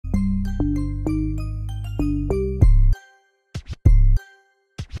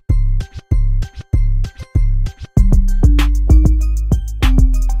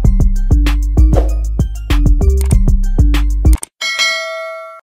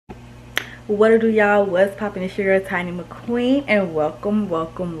What do y'all? What's poppin'? It's your girl Tiny McQueen, and welcome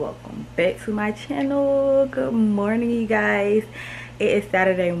back to my channel. Good morning, you guys. It is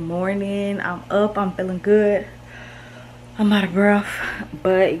Saturday morning. I'm up, I'm feeling good. I'm out of breath,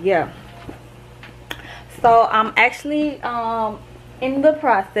 but yeah. So I'm actually in the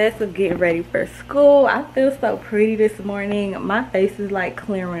process of getting ready for school. I feel so pretty this morning. My face is like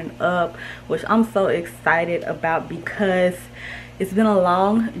clearing up, which I'm so excited about because it's been a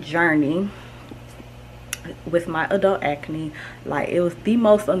long journey with my adult acne. Like, it was the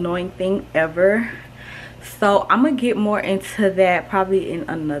most annoying thing ever. So I'm gonna get more into that probably in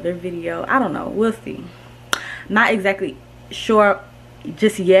another video. I don't know, we'll see. Not exactly sure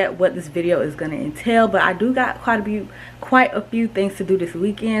just yet what this video is gonna entail, but I do got quite a few things to do this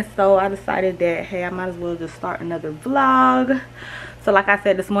weekend, so I decided that, hey, I might as well just start another vlog. So like I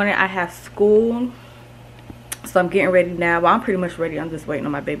said, this morning I have school, so I'm getting ready now. Well, I'm pretty much ready. I'm just waiting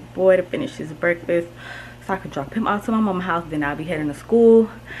on my baby boy to finish his breakfast so I can drop him off to my mama's house. Then I'll be heading to school.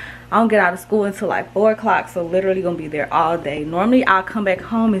 I don't get out of school until like 4 o'clock, so literally gonna be there all day. Normally I'll come back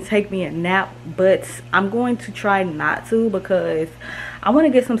home and take me a nap, but I'm going to try not to because I want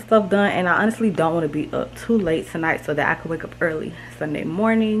to get some stuff done, and I honestly don't want to be up too late tonight so that I can wake up early Sunday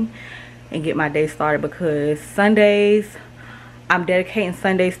morning and get my day started, because Sundays, I'm dedicating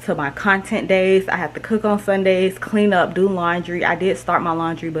Sundays to my content days. I have to cook on Sundays, clean up, do laundry. I did start my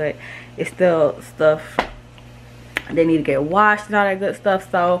laundry, but it's still stuff they need to get washed and all that good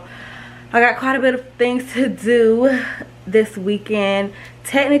stuff. So I got quite a bit of things to do this weekend.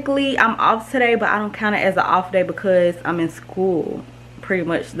 Technically I'm off today, but I don't count it as an off day because I'm in school pretty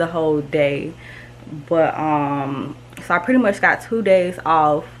much the whole day. But so I pretty much got 2 days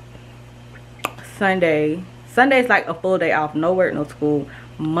off. Sunday's like a full day off, no work, no school.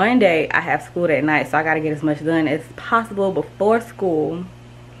 Monday I have school that night, so I gotta get as much done as possible before school,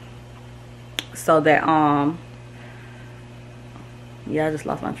 so that yeah, I just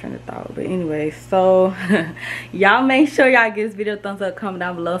lost my train of thought. But anyway, so y'all make sure y'all give this video a thumbs up, comment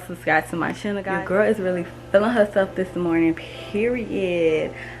down below, subscribe to my channel, guys. Your girl is really feeling herself this morning,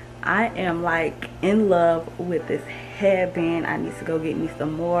 period. I am like in love with this headband. I need to go get me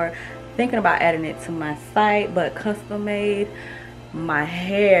some more. Thinking about adding it to my site, but custom made. My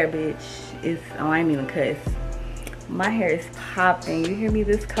hair, bitch, is, oh, I ain't even cuss. My hair is popping. You hear me?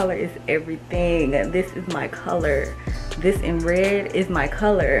 This color is everything. This is my color. This in red is my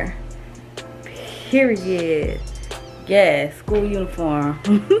color, period. Yes, school uniform.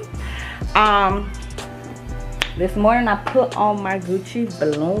 This morning I put on my Gucci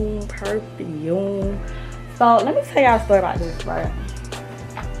Bloom perfume. So let me tell y'all a story about this, right?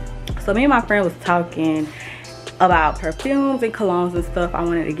 So me and my friend was talking about perfumes and colognes and stuff. I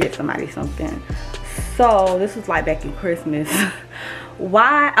wanted to get somebody something. So this was like back in Christmas.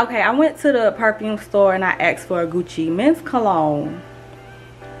 Why? Okay, I went to the perfume store and I asked for a Gucci men's cologne.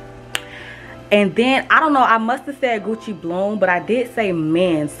 And then, I don't know, I must have said Gucci Bloom, but I did say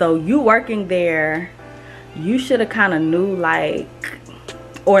men. So you working there, you should have kind of knew, like,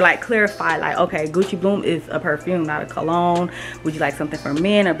 or like clarify, like, okay, Gucci Bloom is a perfume, not a cologne. Would you like something for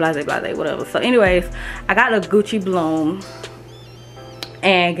men, or blah blah blah, whatever. So anyways, I got a Gucci Bloom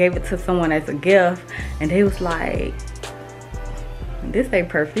and gave it to someone as a gift, and they was like, this ain't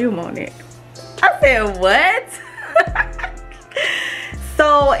perfume on it. I said, what?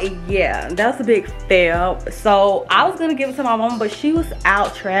 So yeah, that was a big fail. So I was gonna give it to my mom, but she was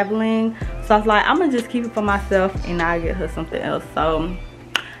out traveling, so I was like, I'm gonna just keep it for myself and I'll get her something else. So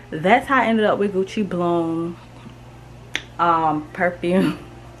that's how I ended up with Gucci Bloom perfume.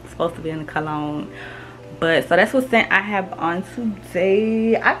 It's supposed to be in the cologne, but so that's what scent I have on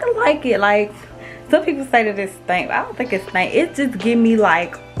today. I can like it. Like, some people say that it stink, but I don't think it stink. It just give me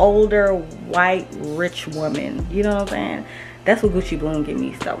like older white rich woman, you know what I'm saying? That's what Gucci Bloom give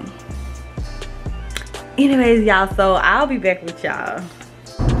me. So anyways, y'all, so I'll be back with y'all.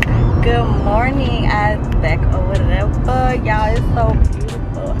 Good morning, I'm back or whatever. Y'all, it's so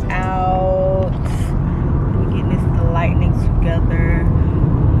beautiful out. We're getting this lightning together.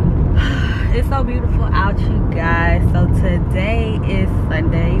 It's so beautiful out, you guys. So today is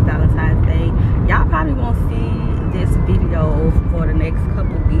Sunday, Valentine's Day. Y'all probably won't see this video for the next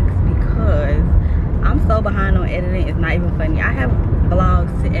couple weeks because I'm so behind on editing. It's not even funny. I have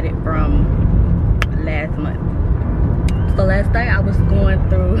vlogs to edit from last month. So last night I was going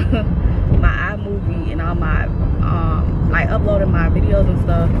through my iMovie and all my like uploading my videos and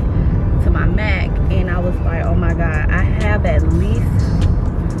stuff to my Mac, and I was like, oh my god, I have at least,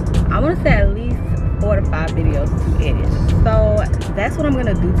 I want to say at least 4 to 5 videos to edit. So that's what I'm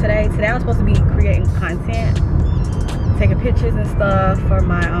gonna do today. Today I was supposed to be creating content taking pictures and stuff for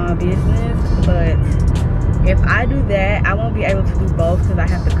my business. But if I do that, I won't be able to do both because I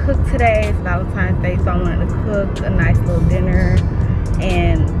have to cook today. It's Valentine's Day, so I wanted to cook a nice little dinner.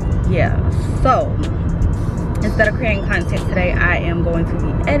 And yeah, so instead of creating content today, I am going to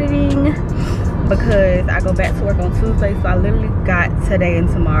be editing because I go back to work on Tuesday. So I literally got today and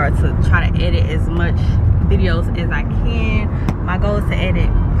tomorrow to try to edit as much videos as I can. My goal is to edit,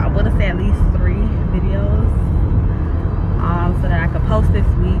 I would have said, at least 3 videos so that I could post this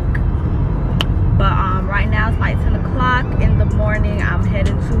week. But right now it's like 10 o'clock in the morning. I'm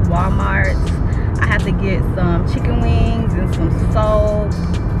heading to Walmart. I have to get some chicken wings and some soap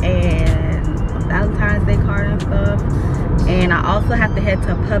and a Valentine's Day card and stuff. And I also have to head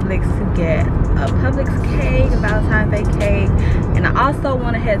to Publix to get a Publix cake, a Valentine's Day cake. And I also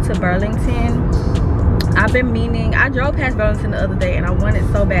want to head to Burlington. I've been meaning, I drove past Burlington the other day and I wanted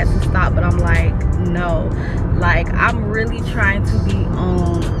so bad to stop, but I'm like, no. Like, I'm really trying to be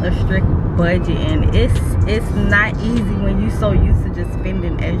on a strict budget, and it's not easy when you're so used to just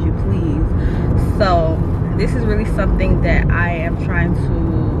spending as you please. So this is really something that I am trying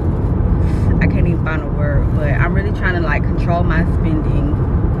to, I can't even find a word, but I'm really trying to like control my spending.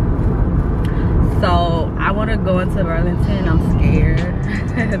 So I want to go into Burlington. I'm scared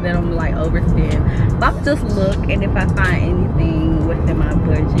that I'm like overspend, but I'm just look, and if I find anything within my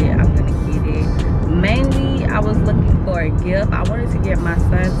budget, I'm gonna get it. Mainly I was looking for a gift. I wanted to get my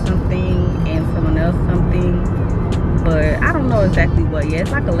son something and someone else something, but I don't know exactly what yet.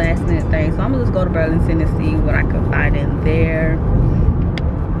 It's like a last minute thing, so I'm gonna just go to Burlington and see what I can find in there.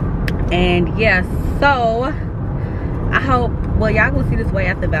 And yeah, so I hope, well, y'all gonna see this way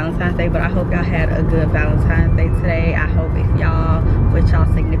after Valentine's Day, but I hope y'all had a good Valentine's Day today. I hope if y'all with y'all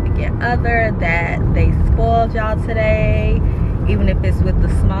significant other that they spoiled y'all today, even if it's with the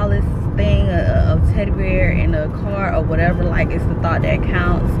smallest thing, a teddy bear in a car or whatever. Like, it's the thought that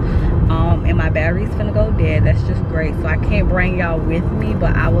counts. And my battery's finna go dead. That's just great, so I can't bring y'all with me,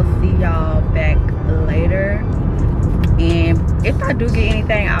 but I will see y'all back later. And if I do get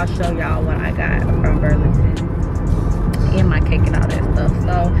anything, I'll show y'all what I got from Burlington and my cake and all that stuff.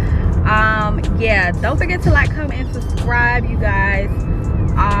 So yeah, don't forget to like, comment, and subscribe, you guys.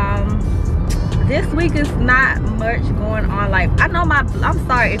 This week is not much going on. Like, I know I'm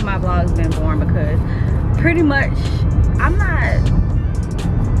sorry if my vlog's been boring, because pretty much I'm not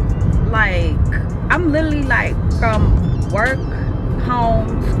like, I'm literally like from work,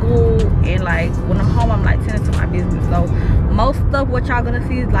 home, school, and like when I'm home I'm like tending to my business. So most of what y'all gonna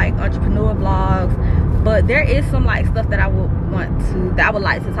see is like entrepreneur vlogs, but there is some like stuff that I would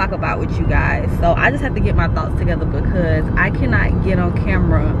like to talk about with you guys. So I just have to get my thoughts together, because I cannot get on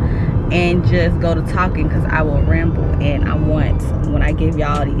camera and just go to talking, because I will ramble. And I want, when I give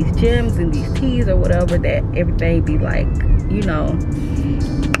y'all these gems and these teas or whatever, that everything be like, you know,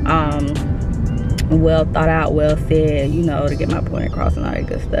 well thought out, well said, you know, to get my point across and all that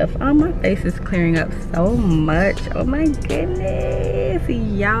good stuff. My face is clearing up so much. Oh my goodness,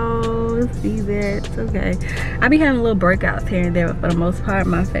 y'all see that? Okay, I be having little breakouts here and there, but for the most part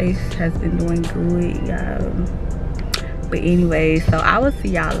my face has been doing good, y'all. But anyway, so I will see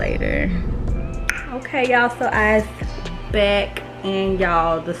y'all later. Okay, y'all, so I was back, and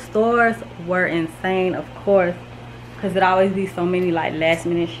y'all, the stores were insane, of course, because it always be so many like last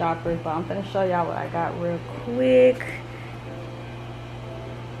minute shoppers. But I'm gonna show y'all what I got real quick.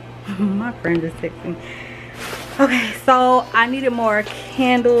 My friend is texting. Okay, so I needed more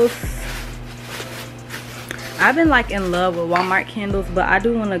candles. I've been like in love with Walmart candles, but I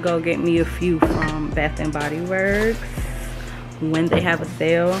do want to go get me a few from Bath and Body Works when they have a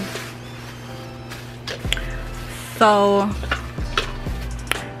sale. So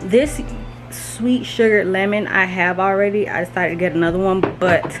this sweet sugared lemon I have already. I decided to get another one,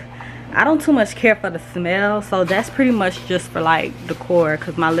 but I don't too much care for the smell, so that's pretty much just for like decor,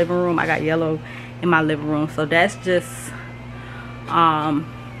 because my living room, I got yellow in my living room, so that's just for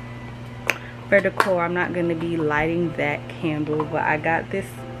decor. I'm not going to be lighting that candle, but I got this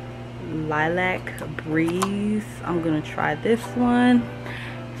lilac breeze. I'm gonna try this one.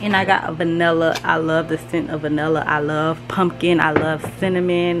 And I got a vanilla. I love the scent of vanilla. I love pumpkin. I love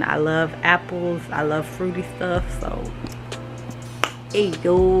cinnamon. I love apples. I love fruity stuff. So hey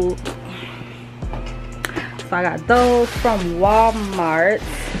yo, so I got those from Walmart.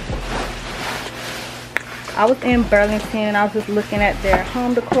 I was in Burlington and I was just looking at their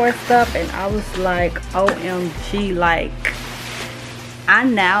home decor stuff, and I was like, OMG, like, I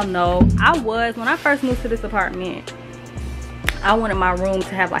now know. When I first moved to this apartment, I wanted my room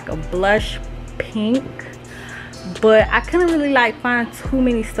to have like a blush pink, but I couldn't really like find too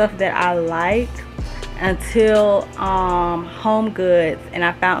many stuff that I like. until Home Goods, and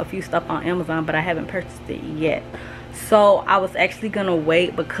I found a few stuff on Amazon, but I haven't purchased it yet. So I was actually gonna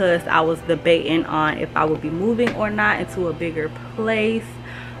wait because I was debating on if I would be moving or not into a bigger place.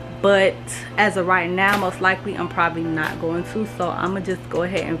 But as of right now, most likely I'm probably not going to. So I'm gonna just go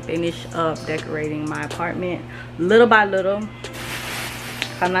ahead and finish up decorating my apartment little by little.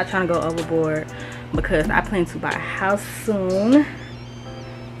 I'm not trying to go overboard because I plan to buy a house soon.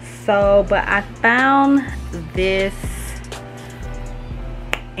 So, but I found this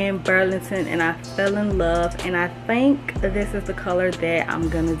in Burlington and I fell in love, and I think this is the color that I'm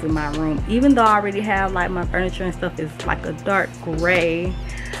gonna do my room. Even though I already have like my furniture and stuff is like a dark gray,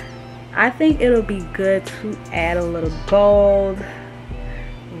 I think it'll be good to add a little gold,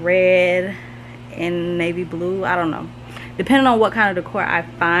 red, and navy blue. I don't know, depending on what kind of decor I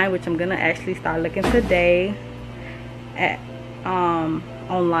find, which I'm gonna actually start looking today at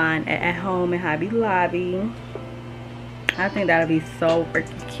online at Home and Hobby Lobby. I think that'll be so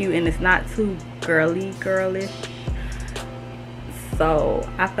freaking cute, and it's not too girlish. So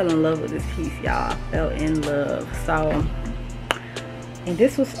I fell in love with this piece, y'all. I fell in love. So, and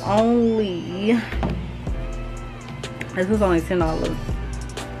this was only $10.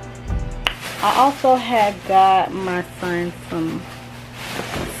 I also had got my son some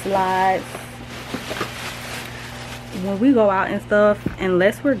slides. When we go out and stuff,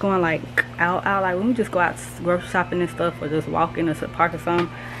 unless we're going like out like when we just go out grocery shopping and stuff, or just walking to the park or something,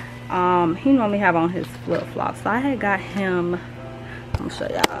 he normally have on his flip-flops. So I had got him, I'm gonna show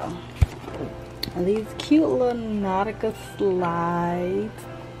y'all, these cute little Nautica slides.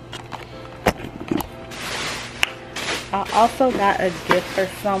 I also got a gift for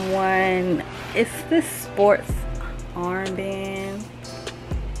someone. It's this sports armband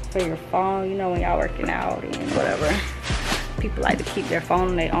for your phone, you know, when y'all working out and whatever. People like to keep their phone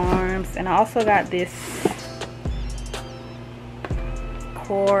in their arms. And I also got this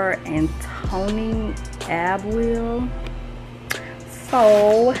core and toning ab wheel.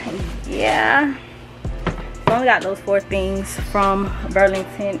 So yeah, so I got those 4 things from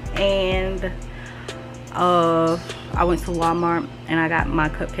Burlington, and I went to Walmart and I got my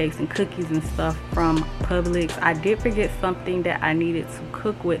cupcakes and cookies and stuff from Publix. I did forget something that I needed to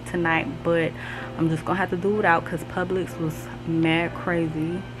cook with tonight, but I'm just gonna have to do it out because Publix was mad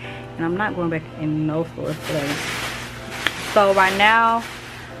crazy, and I'm not going back in no stores today. So right now,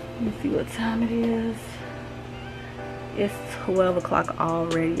 let me see what time it is. It's 12 o'clock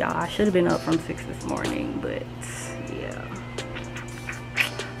already, y'all. I should have been up from 6 this morning, but yeah.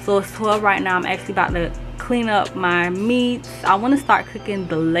 So it's 12 right now. I'm actually about to clean up my meats. I want to start cooking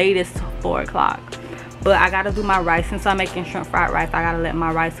the latest 4 o'clock, but I gotta do my rice. Since I'm making shrimp fried rice, I gotta let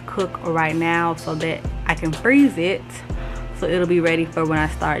my rice cook right now so that I can freeze it, so it'll be ready for when I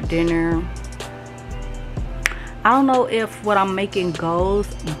start dinner. I don't know if what I'm making goes,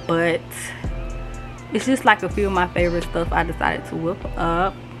 but it's just like a few of my favorite stuff I decided to whip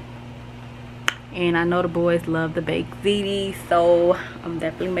up. And I know the boys love the baked ziti, so I'm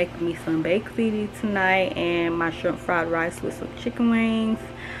definitely making me some baked ziti tonight, and my shrimp fried rice with some chicken wings.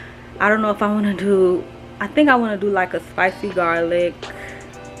 I don't know if I want to do, I think I want to do like a spicy garlic,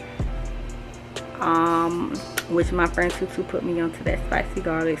 which my friend Tutu put me onto that spicy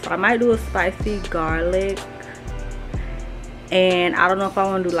garlic. So I might do a spicy garlic, and I don't know if I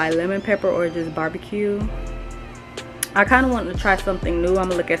want to do like lemon pepper or just barbecue. I kind of want to try something new. I'm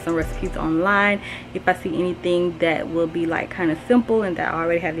gonna look at some recipes online. If I see anything that will be like kind of simple and that I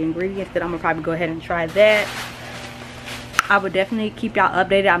already have the ingredients, then I'm gonna probably go ahead and try that. I would definitely keep y'all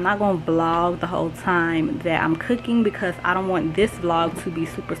updated. I'm not gonna vlog the whole time that I'm cooking because I don't want this vlog to be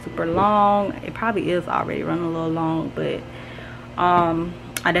super long. It probably is already running a little long, but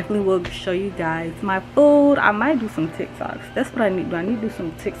I definitely will show you guys my food. I might do some TikToks. That's what I need to do. I need to do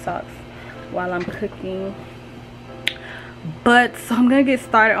some TikToks while I'm cooking. But so I'm gonna get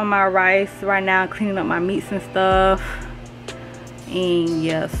started on my rice right now, cleaning up my meats and stuff. And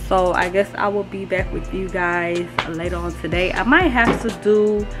yeah, so I guess I will be back with you guys later on today. I might have to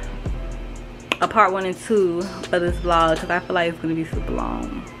do a part 1 and 2 for this vlog because I feel like it's gonna be super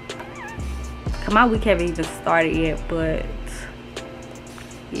long. Cause my week haven't even started yet, but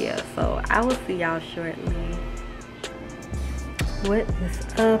yeah, so I will see y'all shortly. What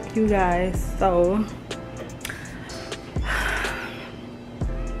is up, you guys? So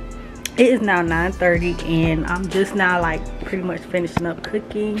it is now 9:30 and I'm just now like pretty much finishing up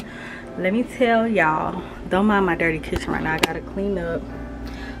cooking. Let me tell y'all, don't mind my dirty kitchen right now. I gotta clean up.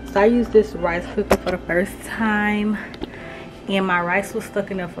 So I used this rice cooker for the first time, and my rice was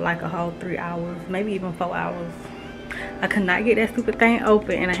stuck in there for like a whole 3 hours, maybe even 4 hours. I could not get that stupid thing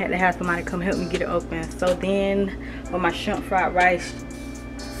open, and I had to have somebody come help me get it open. So then with my shrimp fried rice,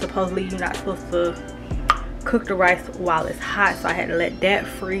 supposedly you're not supposed to cook the rice while it's hot, so I had to let that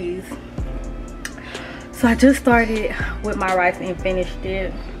freeze. So I just started with my rice and finished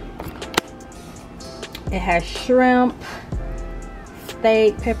it. It has shrimp,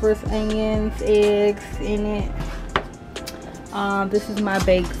 steak, peppers, onions, eggs in it. This is my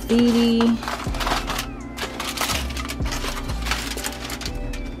baked ziti.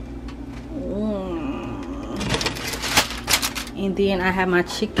 And then I have my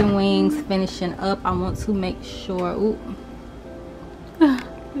chicken wings finishing up. I want to make sure, ooh,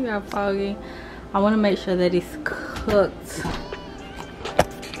 you got foggy. I want to make sure that it's cooked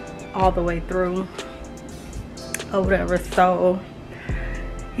all the way through or whatever. So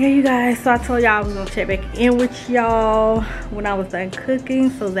yeah, you guys, so I told y'all I was gonna check back in with y'all when I was done cooking.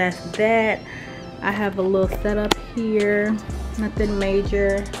 So that's that. I have a little setup here, nothing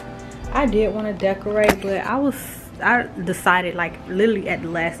major. I did want to decorate, but I decided like literally at the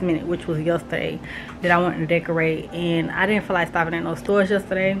last minute, which was yesterday, that I wanted to decorate, and I didn't feel like stopping at no stores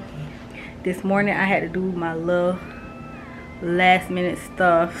yesterday. This morning I had to do my little last minute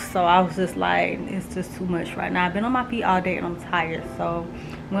stuff, so I was just like, it's just too much right now. I've been on my feet all day and I'm tired, so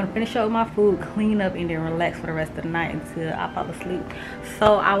I'm gonna finish up with my food, clean up, and then relax for the rest of the night until I fall asleep.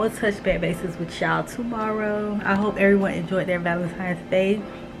 So I will touch back bases with y'all tomorrow. I hope everyone enjoyed their Valentine's Day.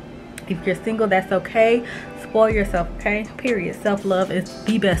 If you're single, that's okay. Spoil yourself, okay? Period. Self-love is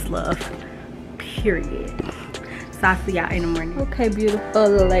the best love, period. So I'll see y'all in the morning. Okay, beautiful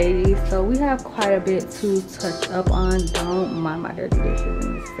ladies, so we have quite a bit to touch up on. Don't mind my dirty dishes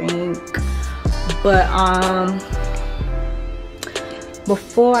in the sink, but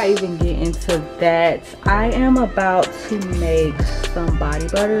before I even get into that, I am about to make some body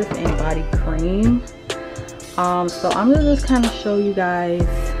butters and body cream. So I'm gonna just kind of show you guys.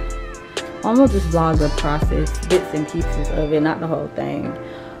 I'm gonna just vlog the process, bits and pieces of it, not the whole thing.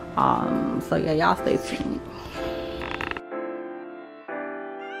 So yeah, y'all stay tuned.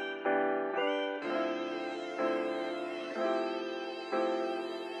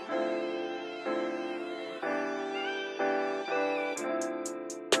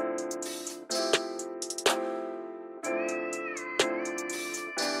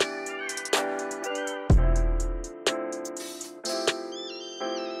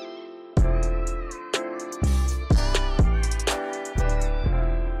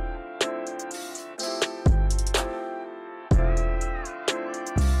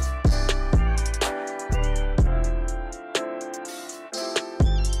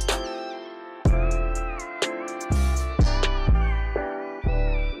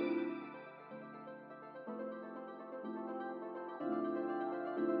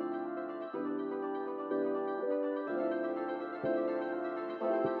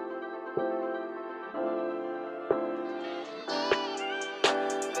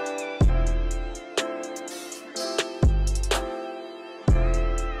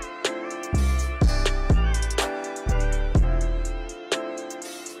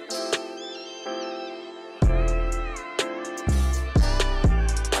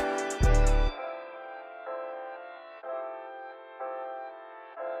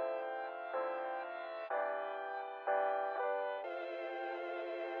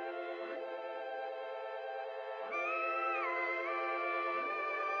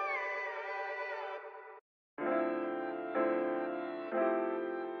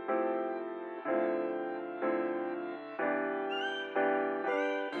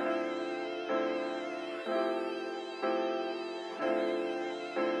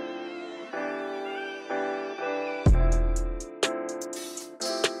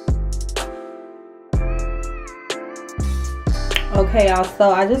 Okay, y'all,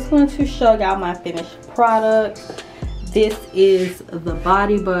 so I just wanted to show y'all my finished product. This is the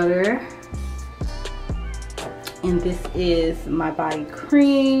body butter, and this is my body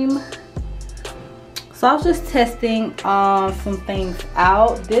cream. So I was just testing some things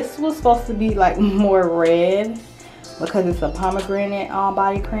out. This was supposed to be like more red because it's a pomegranate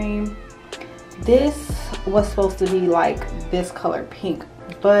body cream. This was supposed to be like this color pink,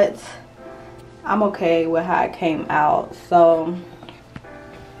 but I'm okay with how it came out. So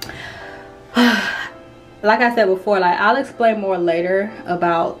like I said before, like I'll explain more later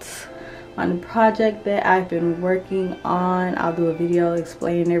about my new project that I've been working on. I'll do a video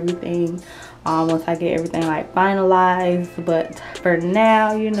explaining everything once I get everything like finalized. But for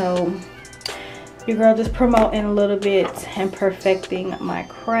now, you know, your girl just promoting a little bit and perfecting my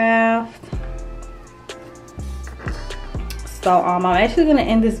craft. So I'm actually gonna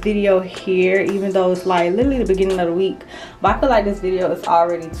end this video here, even though it's like literally the beginning of the week, but I feel like this video is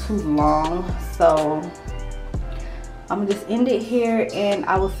already too long, so I'm gonna just end it here, and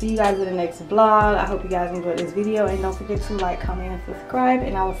I will see you guys in the next vlog. I hope you guys enjoyed this video, and don't forget to like, comment, and subscribe,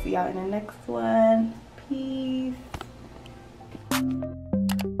 and I will see y'all in the next one. Peace.